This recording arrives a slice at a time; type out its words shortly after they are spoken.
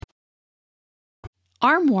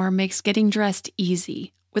Armoire makes getting dressed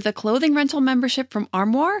easy. With a clothing rental membership from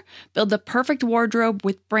Armoire, build the perfect wardrobe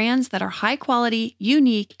with brands that are high quality,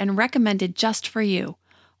 unique, and recommended just for you.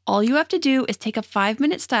 All you have to do is take a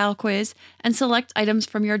 5-minute style quiz and select items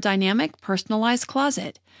from your dynamic, personalized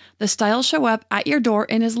closet. The styles show up at your door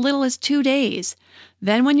in as little as 2 days.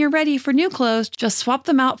 Then when you're ready for new clothes, just swap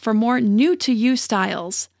them out for more new-to-you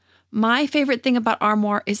styles. My favorite thing about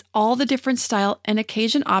Armoire is all the different style and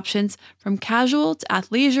occasion options, from casual to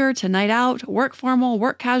athleisure to night out, work formal,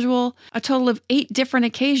 work casual, a total of 8 different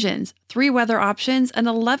occasions, 3 weather options, and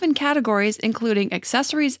 11 categories including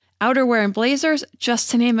accessories, outerwear, and blazers, just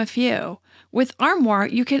to name a few. With Armoire,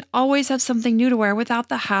 you can always have something new to wear without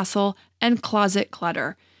the hassle and closet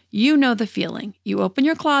clutter. You know the feeling. You open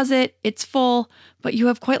your closet, it's full, but you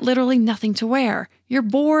have quite literally nothing to wear. You're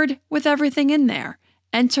bored with everything in there.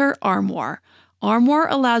 Enter Armoire. Armoire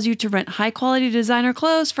allows you to rent high-quality designer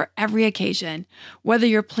clothes for every occasion. Whether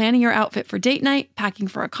you're planning your outfit for date night, packing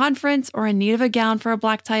for a conference, or in need of a gown for a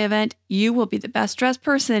black tie event, you will be the best-dressed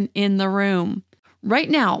person in the room. Right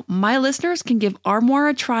now, my listeners can give Armoire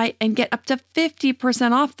a try and get up to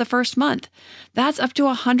 50% off the first month. That's up to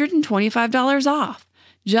 $125 off.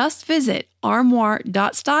 Just visit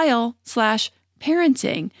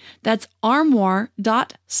armoire.style/parenting. That's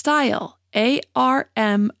armoire.style.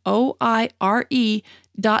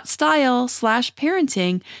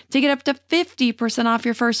 ARMOIRE.style/parenting to get up to 50% off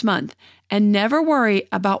your first month and never worry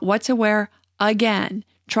about what to wear again.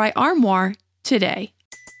 Try Armoire today.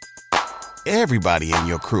 Everybody in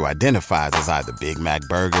your crew identifies as either Big Mac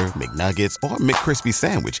Burger, McNuggets, or McCrispy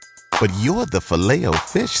Sandwich, but you're the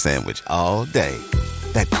Filet-O-Fish Sandwich all day.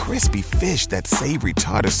 That crispy fish, that savory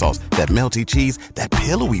tartar sauce, that melty cheese, that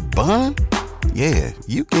pillowy bun. Yeah,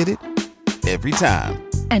 you get it. Every time.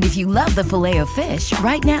 And if you love the Filet-O-Fish,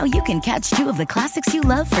 right now you can catch 2 of the classics you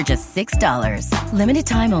love for just $6. Limited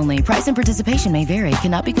time only. Price and participation may vary.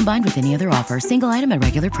 Cannot be combined with any other offer. Single item at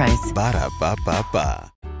regular price.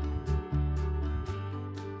 Ba-da-ba-ba-ba.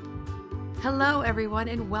 Hello, everyone,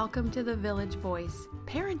 and welcome to The Village Voice,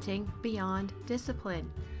 Parenting Beyond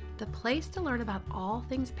Discipline, the place to learn about all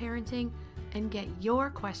things parenting and get your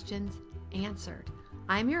questions answered.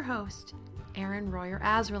 I'm your host, Erin Royer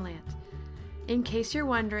Azralant. In case you're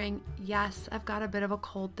wondering, yes, I've got a bit of a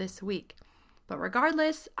cold this week, but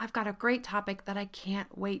regardless, I've got a great topic that I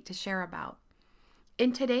can't wait to share about.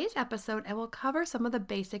 In today's episode, I will cover some of the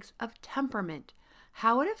basics of temperament,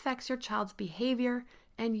 how it affects your child's behavior,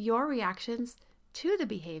 and your reactions to the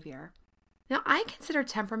behavior. Now, I consider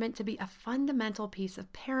temperament to be a fundamental piece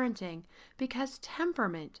of parenting because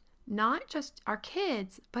temperament, not just our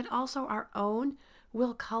kids, but also our own,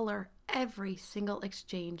 will color every single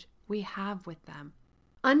exchange we have with them.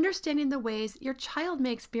 Understanding the ways your child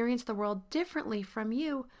may experience the world differently from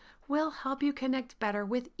you will help you connect better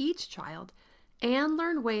with each child and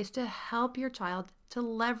learn ways to help your child to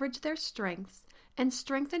leverage their strengths and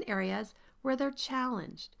strengthen areas where they're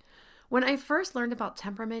challenged. When I first learned about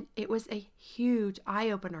temperament, it was a huge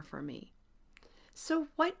eye-opener for me. So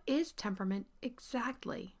what is temperament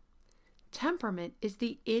exactly? Temperament is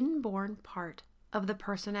the inborn part of the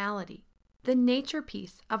personality, the nature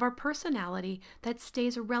piece of our personality that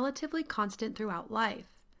stays relatively constant throughout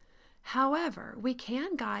life. However, we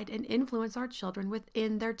can guide and influence our children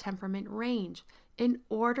within their temperament range in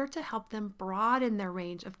order to help them broaden their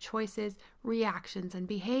range of choices, reactions, and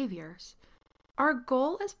behaviors. Our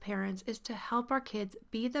goal as parents is to help our kids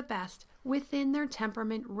be the best within their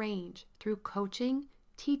temperament range through coaching,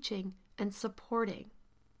 teaching, and supporting.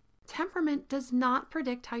 Temperament does not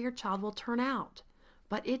predict how your child will turn out,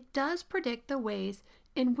 but it does predict the ways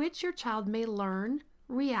in which your child may learn,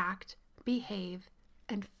 react, behave,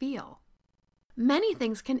 and feel. Many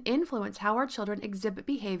things can influence how our children exhibit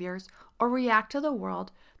behaviors or react to the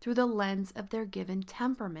world through the lens of their given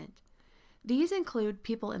temperament. These include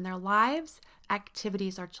people in their lives,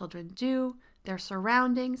 activities our children do, their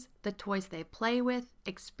surroundings, the toys they play with,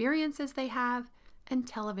 experiences they have, and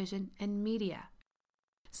television and media.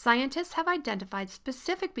 Scientists have identified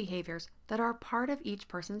specific behaviors that are part of each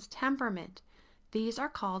person's temperament. These are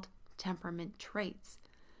called temperament traits.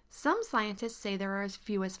 Some scientists say there are as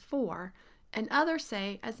few as 4, and others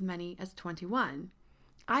say as many as 21.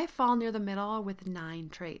 I fall near the middle with 9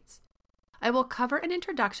 traits. I will cover an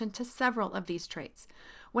introduction to several of these traits.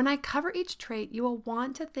 When I cover each trait, you will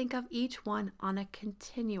want to think of each one on a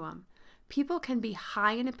continuum. People can be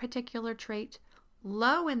high in a particular trait,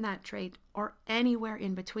 low in that trait, or anywhere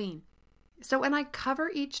in between. So when I cover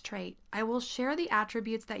each trait, I will share the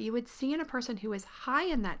attributes that you would see in a person who is high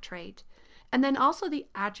in that trait, and then also the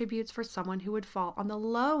attributes for someone who would fall on the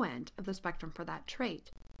low end of the spectrum for that trait.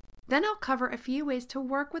 Then I'll cover a few ways to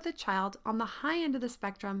work with a child on the high end of the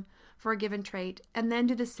spectrum for a given trait, and then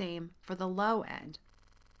do the same for the low end.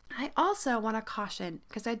 I also want to caution,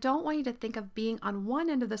 because I don't want you to think of being on one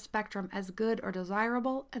end of the spectrum as good or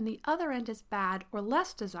desirable and the other end as bad or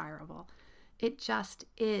less desirable. It just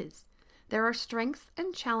is. There are strengths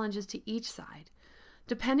and challenges to each side.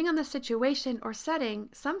 Depending on the situation or setting,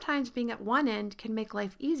 sometimes being at one end can make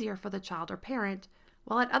life easier for the child or parent,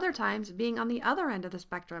 while at other times being on the other end of the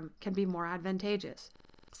spectrum can be more advantageous.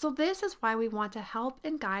 So this is why we want to help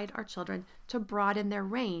and guide our children to broaden their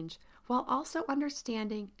range, while also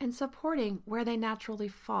understanding and supporting where they naturally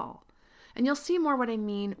fall. And you'll see more what I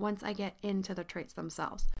mean once I get into the traits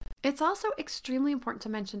themselves. It's also extremely important to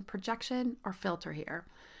mention projection or filter here.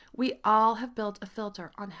 We all have built a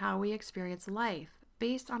filter on how we experience life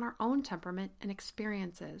based on our own temperament and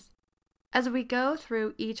experiences. As we go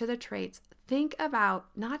through each of the traits, think about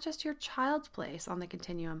not just your child's place on the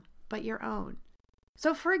continuum, but your own.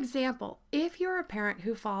 So for example, if you're a parent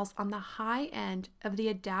who falls on the high end of the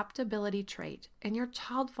adaptability trait and your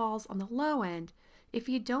child falls on the low end, if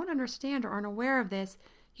you don't understand or aren't aware of this,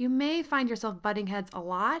 you may find yourself butting heads a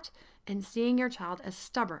lot and seeing your child as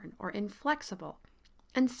stubborn or inflexible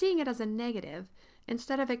and seeing it as a negative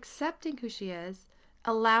instead of accepting who she is,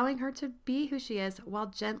 allowing her to be who she is while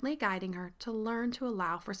gently guiding her to learn to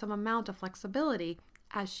allow for some amount of flexibility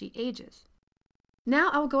as she ages. Now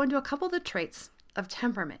I will go into a couple of the traits of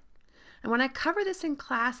temperament. And when I cover this in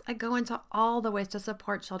class, I go into all the ways to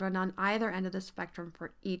support children on either end of the spectrum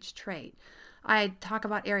for each trait. I talk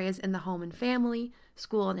about areas in the home and family,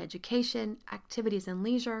 school and education, activities and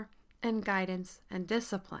leisure, and guidance and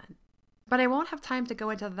discipline. But I won't have time to go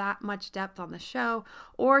into that much depth on the show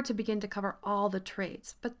or to begin to cover all the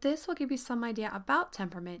traits, but this will give you some idea about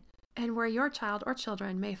temperament and where your child or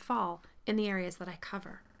children may fall in the areas that I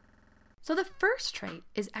cover. So the first trait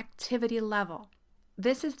is activity level.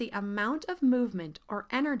 This is the amount of movement or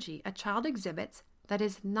energy a child exhibits that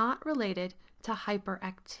is not related to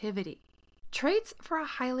hyperactivity. Traits for a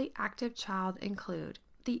highly active child include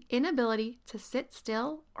the inability to sit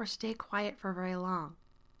still or stay quiet for very long.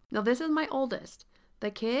 Now, this is my oldest.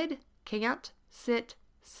 The kid can't sit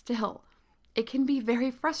still. It can be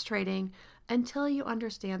very frustrating until you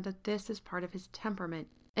understand that this is part of his temperament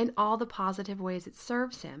and all the positive ways it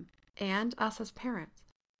serves him and us as parents.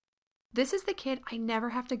 This is the kid I never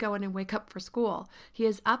have to go in and wake up for school. He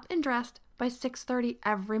is up and dressed by 6:30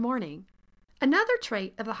 every morning. Another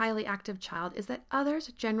trait of the highly active child is that others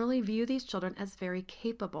generally view these children as very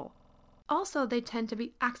capable. Also, they tend to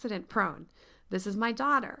be accident prone. This is my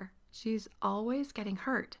daughter. She's always getting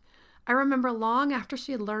hurt. I remember long after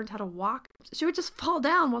she had learned how to walk, she would just fall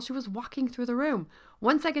down while she was walking through the room.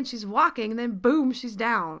 1 second she's walking, and then boom, she's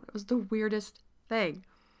down. It was the weirdest thing.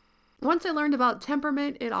 Once I learned about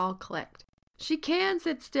temperament, it all clicked. She can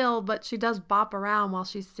sit still, but she does bop around while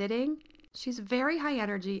she's sitting. She's very high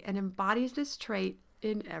energy and embodies this trait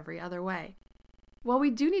in every other way. While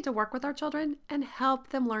we do need to work with our children and help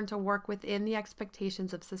them learn to work within the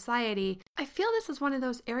expectations of society, I feel this is one of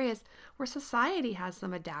those areas where society has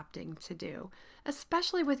some adapting to do,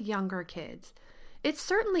 especially with younger kids. It's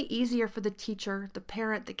certainly easier for the teacher, the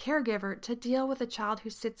parent, the caregiver to deal with a child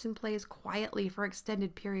who sits and plays quietly for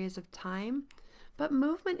extended periods of time, but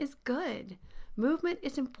movement is good. Movement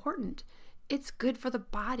is important. It's good for the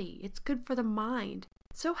body. It's good for the mind.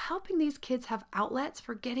 So helping these kids have outlets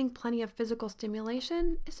for getting plenty of physical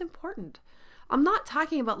stimulation is important. I'm not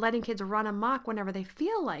talking about letting kids run amok whenever they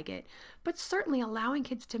feel like it, but certainly allowing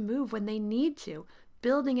kids to move when they need to,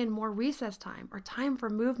 building in more recess time or time for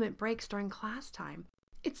movement breaks during class time.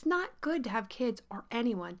 It's not good to have kids or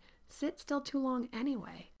anyone sit still too long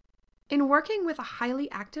anyway. In working with a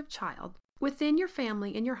highly active child, within your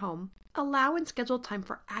family in your home, allow and schedule time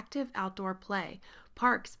for active outdoor play,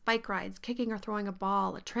 parks, bike rides, kicking or throwing a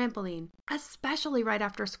ball, a trampoline, especially right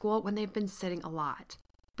after school when they've been sitting a lot.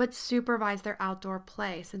 But supervise their outdoor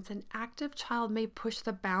play, since an active child may push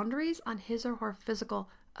the boundaries on his or her physical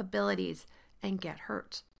abilities and get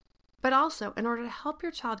hurt. But also, in order to help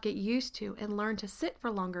your child get used to and learn to sit for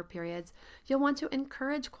longer periods, you'll want to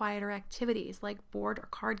encourage quieter activities like board or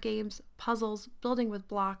card games, puzzles, building with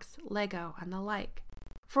blocks, Lego, and the like.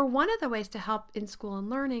 For one of the ways to help in school and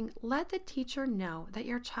learning, let the teacher know that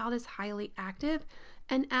your child is highly active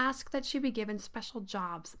and ask that she be given special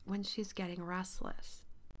jobs when she's getting restless.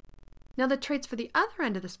 Now, the traits for the other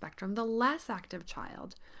end of the spectrum, the less active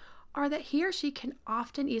child, are that he or she can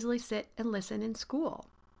often easily sit and listen in school.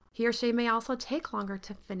 He or she may also take longer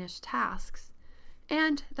to finish tasks,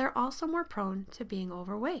 and they're also more prone to being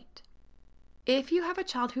overweight. If you have a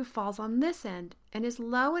child who falls on this end and is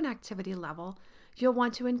low in activity level, You'll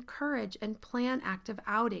want to encourage and plan active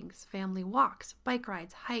outings, family walks, bike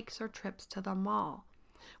rides, hikes, or trips to the mall.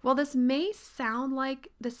 While this may sound like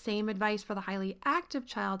the same advice for the highly active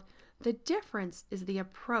child, the difference is the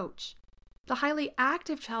approach. The highly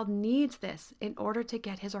active child needs this in order to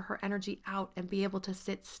get his or her energy out and be able to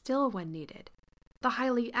sit still when needed. The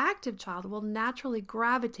highly active child will naturally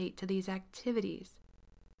gravitate to these activities.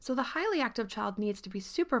 So the highly active child needs to be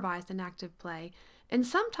supervised in active play and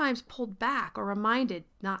sometimes pulled back or reminded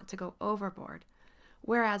not to go overboard,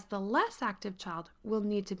 whereas the less active child will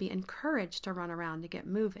need to be encouraged to run around to get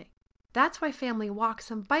moving. That's why family walks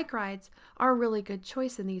and bike rides are a really good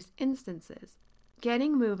choice in these instances.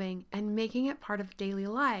 Getting moving and making it part of daily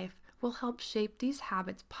life will help shape these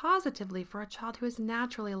habits positively for a child who is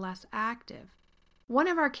naturally less active. One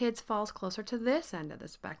of our kids falls closer to this end of the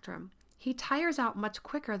spectrum. He tires out much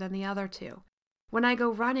quicker than the other two. When I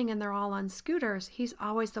go running and they're all on scooters, he's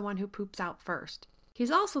always the one who poops out first.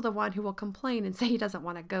 He's also the one who will complain and say he doesn't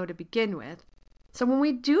want to go to begin with. So when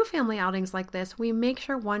we do family outings like this, we make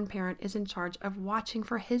sure one parent is in charge of watching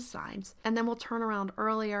for his signs, and then we'll turn around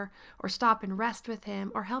earlier or stop and rest with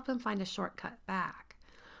him or help him find a shortcut back.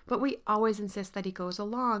 But we always insist that he goes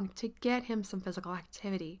along to get him some physical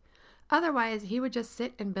activity. Otherwise, he would just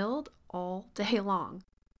sit and build all day long.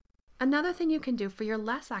 Another thing you can do for your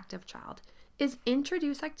less active child is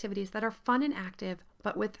introduce activities that are fun and active,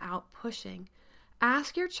 but without pushing.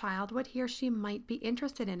 Ask your child what he or she might be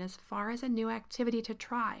interested in as far as a new activity to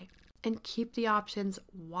try, and keep the options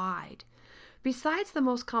wide. Besides the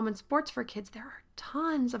most common sports for kids, there are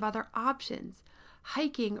tons of other options: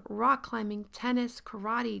 hiking, rock climbing, tennis,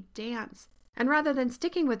 karate, dance. And rather than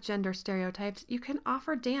sticking with gender stereotypes, you can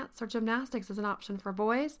offer dance or gymnastics as an option for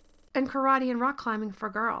boys and karate and rock climbing for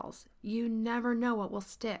girls. You never know what will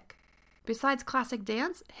stick. Besides classic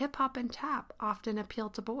dance, hip hop and tap often appeal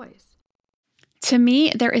to boys. To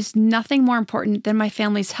me, there is nothing more important than my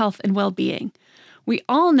family's health and well-being. We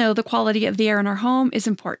all know the quality of the air in our home is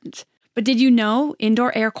important. But did you know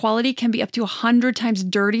indoor air quality can be up to 100 times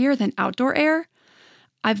dirtier than outdoor air?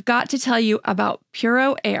 I've got to tell you about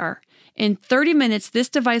Puro Air. In 30 minutes, this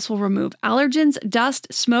device will remove allergens, dust,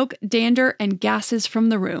 smoke, dander, and gases from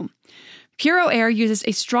the room. Puro Air uses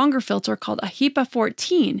a stronger filter called a HEPA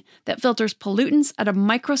 14 that filters pollutants at a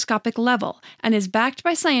microscopic level and is backed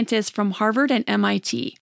by scientists from Harvard and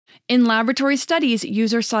MIT. In laboratory studies,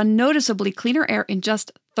 users saw noticeably cleaner air in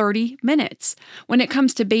just 30 minutes. When it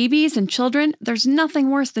comes to babies and children, there's nothing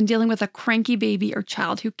worse than dealing with a cranky baby or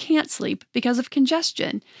child who can't sleep because of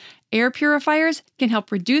congestion. Air purifiers can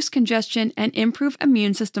help reduce congestion and improve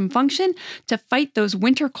immune system function to fight those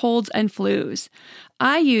winter colds and flus.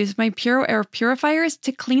 I use my Puro Air purifiers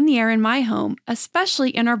to clean the air in my home,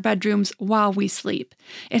 especially in our bedrooms while we sleep.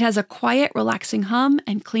 It has a quiet, relaxing hum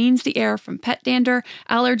and cleans the air from pet dander,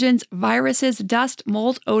 allergens, viruses, dust,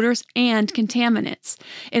 mold, odors, and contaminants.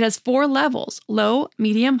 It has 4 levels: low,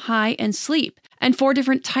 medium, high, and sleep, and 4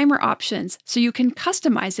 different timer options, so you can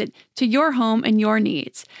customize it to your home and your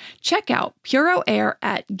needs. Check out Puro Air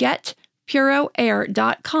at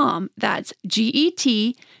getpuroair.com. That's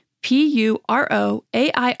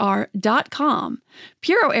GETPUROAIR.com.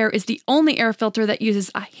 Puro Air is the only air filter that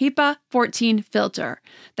uses a HEPA 14 filter.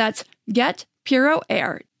 That's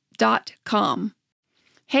getpuroair.com.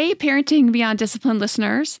 Hey, Parenting Beyond Discipline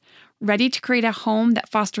listeners. Ready to create a home that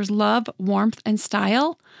fosters love, warmth, and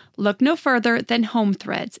style? Look no further than Home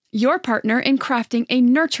Threads, your partner in crafting a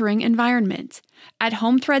nurturing environment. At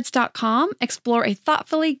homethreads.com, explore a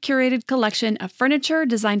thoughtfully curated collection of furniture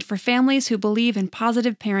designed for families who believe in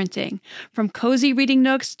positive parenting. From cozy reading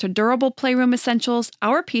nooks to durable playroom essentials,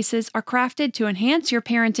 our pieces are crafted to enhance your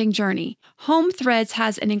parenting journey. Home Threads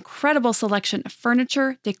has an incredible selection of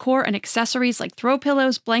furniture, decor, and accessories like throw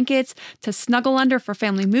pillows, blankets, to snuggle under for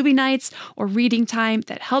family movie nights or reading time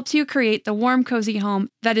that helps you create the warm, cozy home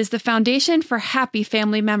that is the foundation for happy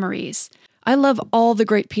family memories. I love all the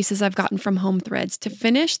great pieces I've gotten from Home Threads to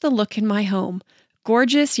finish the look in my home.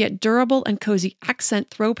 Gorgeous yet durable and cozy accent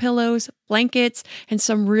throw pillows, blankets, and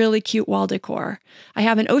some really cute wall decor. I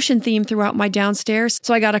have an ocean theme throughout my downstairs,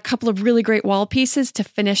 so I got a couple of really great wall pieces to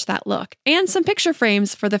finish that look, and some picture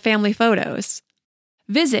frames for the family photos.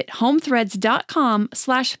 Visit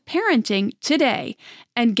homethreads.com/parenting today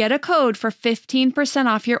and get a code for 15%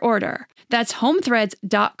 off your order. That's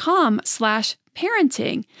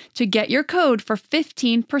homethreads.com/parenting to get your code for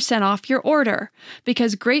 15% off your order,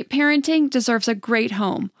 because great parenting deserves a great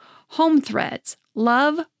home. Home Threads.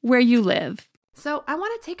 Love where you live. So I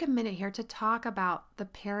want to take a minute here to talk about the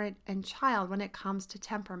parent and child when it comes to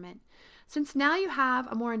temperament, since now you have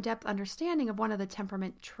a more in-depth understanding of one of the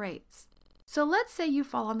temperament traits. So let's say you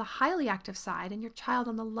fall on the highly active side and your child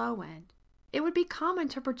on the low end. It would be common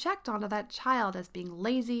to project onto that child as being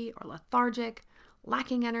lazy or lethargic,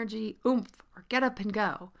 lacking energy, oomph, or get up and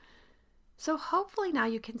go. So hopefully now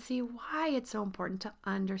you can see why it's so important to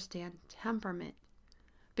understand temperament.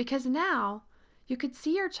 Because now you could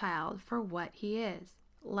see your child for what he is,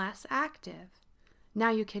 less active.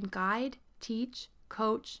 Now you can guide, teach,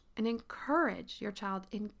 coach, and encourage your child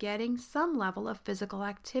in getting some level of physical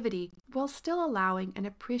activity while still allowing and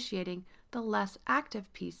appreciating the less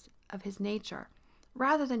active piece of his nature,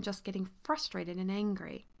 rather than just getting frustrated and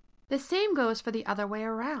angry. The same goes for the other way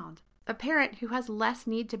around. A parent who has less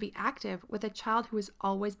need to be active with a child who is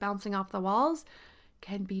always bouncing off the walls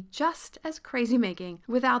can be just as crazy-making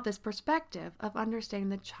without this perspective of understanding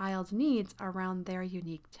the child's needs around their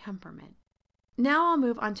unique temperament. Now I'll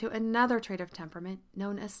move on to another trait of temperament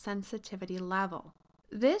known as sensitivity level.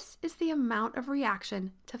 This is the amount of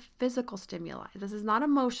reaction to physical stimuli. This is not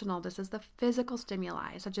emotional, this is the physical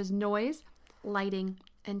stimuli, such as noise, lighting,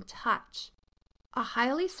 and touch. A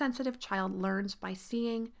highly sensitive child learns by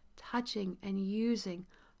seeing, touching, and using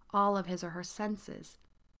all of his or her senses.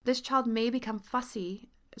 This child may become fussy,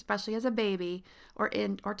 especially as a baby or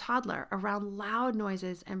toddler, around loud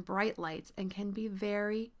noises and bright lights, and can be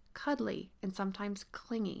very cuddly and sometimes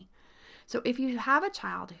clingy. So if you have a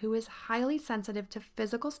child who is highly sensitive to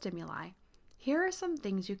physical stimuli, here are some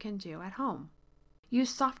things you can do at home. Use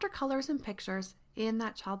softer colors and pictures in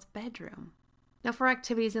that child's bedroom. Now for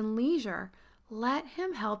activities and leisure, let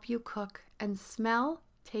him help you cook and smell,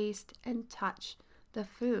 taste, and touch the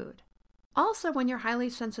food. Also, when your highly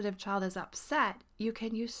sensitive child is upset, you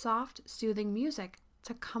can use soft, soothing music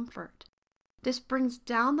to comfort. This brings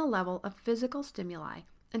down the level of physical stimuli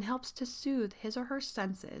and helps to soothe his or her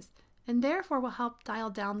senses, and therefore will help dial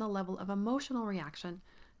down the level of emotional reaction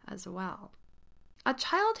as well. A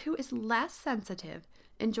child who is less sensitive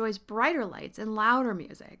enjoys brighter lights and louder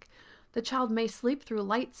music. The child may sleep through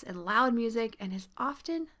lights and loud music and is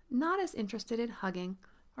often not as interested in hugging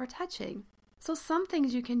or touching. So some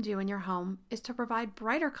things you can do in your home is to provide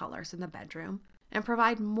brighter colors in the bedroom and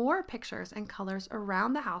provide more pictures and colors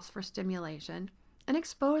around the house for stimulation, and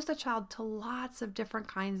expose the child to lots of different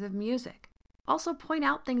kinds of music. Also point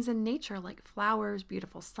out things in nature like flowers,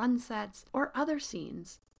 beautiful sunsets, or other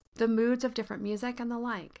scenes, the moods of different music, and the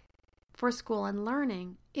like. For school and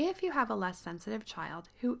learning, if you have a less sensitive child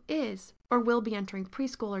who is or will be entering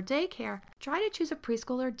preschool or daycare, try to choose a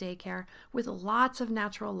preschool or daycare with lots of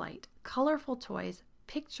natural light, colorful toys,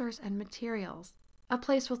 pictures, and materials. A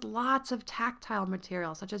place with lots of tactile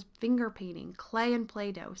materials such as finger painting, clay and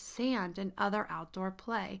Play-Doh, sand, and other outdoor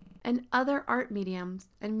play, and other art mediums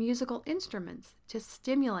and musical instruments to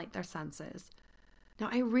stimulate their senses. Now,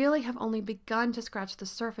 I really have only begun to scratch the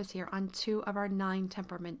surface here on 2 of our 9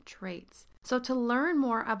 temperament traits. So to learn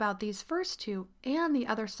more about these first 2 and the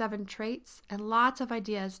other 7 traits and lots of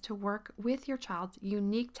ideas to work with your child's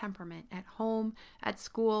unique temperament at home, at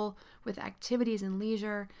school, with activities and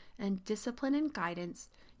leisure, and discipline and guidance,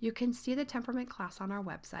 you can see the temperament class on our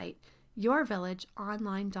website,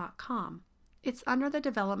 yourvillageonline.com. It's under the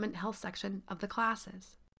Development Health section of the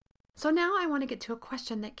classes. So now I want to get to a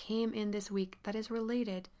question that came in this week that is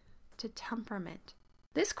related to temperament.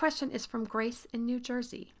 This question is from Grace in New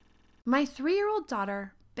Jersey. My 3-year-old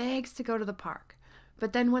daughter begs to go to the park,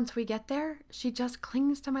 but then once we get there, she just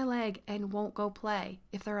clings to my leg and won't go play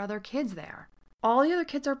if there are other kids there. All the other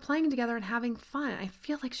kids are playing together and having fun. I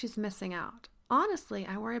feel like she's missing out. Honestly,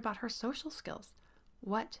 I worry about her social skills.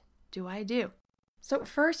 What do I do? So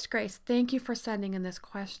first, Grace, thank you for sending in this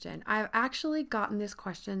question. I've actually gotten this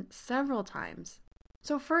question several times.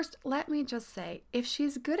 So first, let me just say, if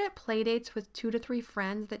she's good at play dates with 2 to 3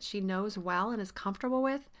 friends that she knows well and is comfortable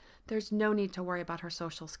with, there's no need to worry about her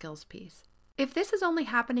social skills piece. If this is only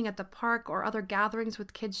happening at the park or other gatherings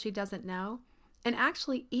with kids she doesn't know, and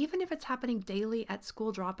actually even if it's happening daily at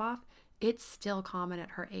school drop-off, it's still common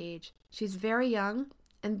at her age. She's very young,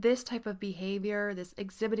 and this type of behavior, this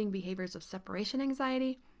exhibiting behaviors of separation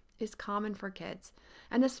anxiety, is common for kids,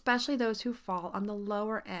 and especially those who fall on the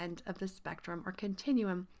lower end of the spectrum or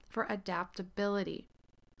continuum for adaptability.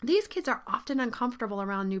 These kids are often uncomfortable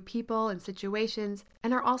around new people and situations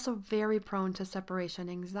and are also very prone to separation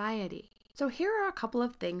anxiety. So here are a couple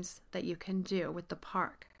of things that you can do with the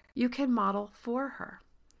park. You can model for her.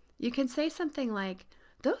 You can say something like,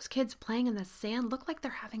 "Those kids playing in the sand look like they're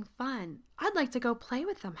having fun. I'd like to go play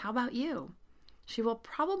with them. How about you?" She will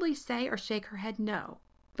probably say or shake her head no.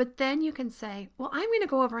 But then you can say, "Well, I'm going to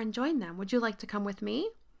go over and join them. Would you like to come with me?"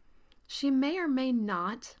 She may or may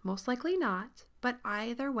not, most likely not, but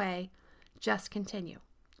either way, just continue.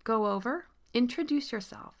 Go over, introduce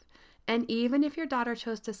yourself, And even if your daughter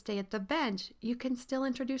chose to stay at the bench, you can still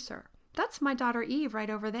introduce her. That's my daughter Eve right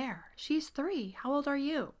over there. She's 3. How old are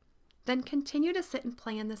you? Then continue to sit and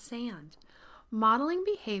play in the sand. Modeling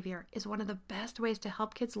behavior is one of the best ways to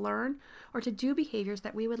help kids learn or to do behaviors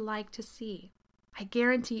that we would like to see. I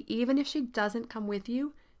guarantee even if she doesn't come with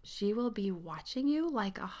you, she will be watching you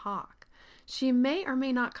like a hawk. She may or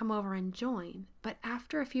may not come over and join, but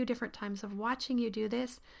after a few different times of watching you do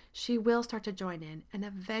this, she will start to join in and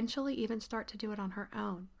eventually even start to do it on her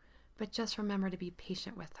own. But just remember to be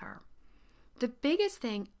patient with her. The biggest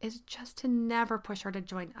thing is just to never push her to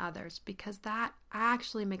join others, because that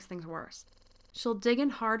actually makes things worse. She'll dig in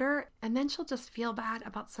harder and then she'll just feel bad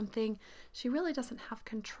about something she really doesn't have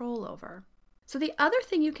control over. So the other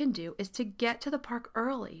thing you can do is to get to the park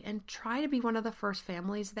early and try to be one of the first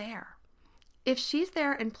families there. If she's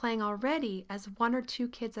there and playing already, as 1 or 2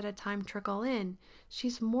 kids at a time trickle in,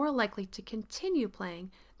 she's more likely to continue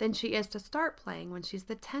playing than she is to start playing when she's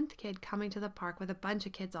the 10th kid coming to the park with a bunch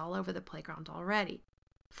of kids all over the playground already.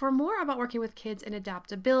 For more about working with kids in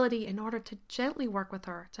adaptability, in order to gently work with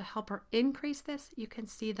her to help her increase this, you can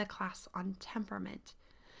see the class on temperament.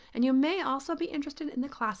 And you may also be interested in the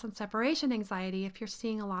class on separation anxiety if you're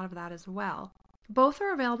seeing a lot of that as well. Both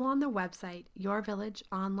are available on the website,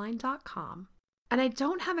 yourvillageonline.com. And I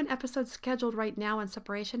don't have an episode scheduled right now on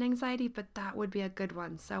separation anxiety, but that would be a good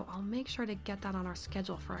one, so I'll make sure to get that on our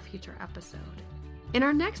schedule for a future episode. In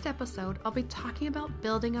our next episode, I'll be talking about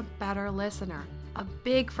building a better listener, a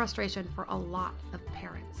big frustration for a lot of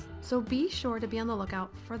parents. So be sure to be on the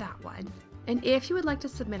lookout for that one. And if you would like to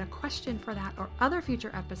submit a question for that or other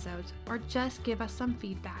future episodes, or just give us some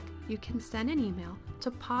feedback, you can send an email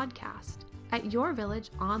to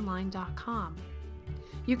podcast@yourvillageonline.com.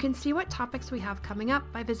 You can see what topics we have coming up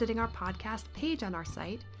by visiting our podcast page on our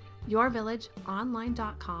site,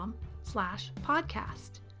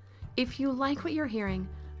 yourvillageonline.com/podcast. If you like what you're hearing,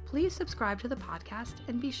 please subscribe to the podcast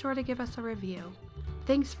and be sure to give us a review.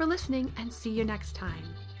 Thanks for listening and see you next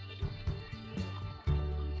time.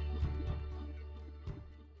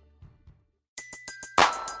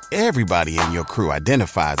 Everybody in your crew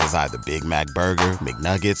identifies as either Big Mac Burger,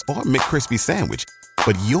 McNuggets, or McCrispy Sandwich.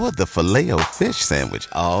 But you're the Filet-O-Fish Sandwich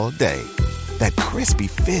all day. That crispy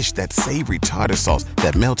fish, that savory tartar sauce,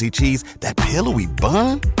 that melty cheese, that pillowy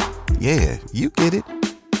bun. Yeah, you get it.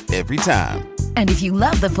 Every time. And if you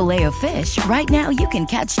love the Filet-O-Fish, right now you can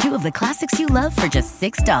catch 2 of the classics you love for just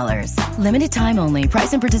 $6. Limited time only.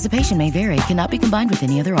 Price and participation may vary. Cannot be combined with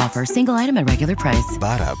any other offer. Single item at regular price.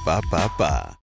 Ba-da-ba-ba-ba.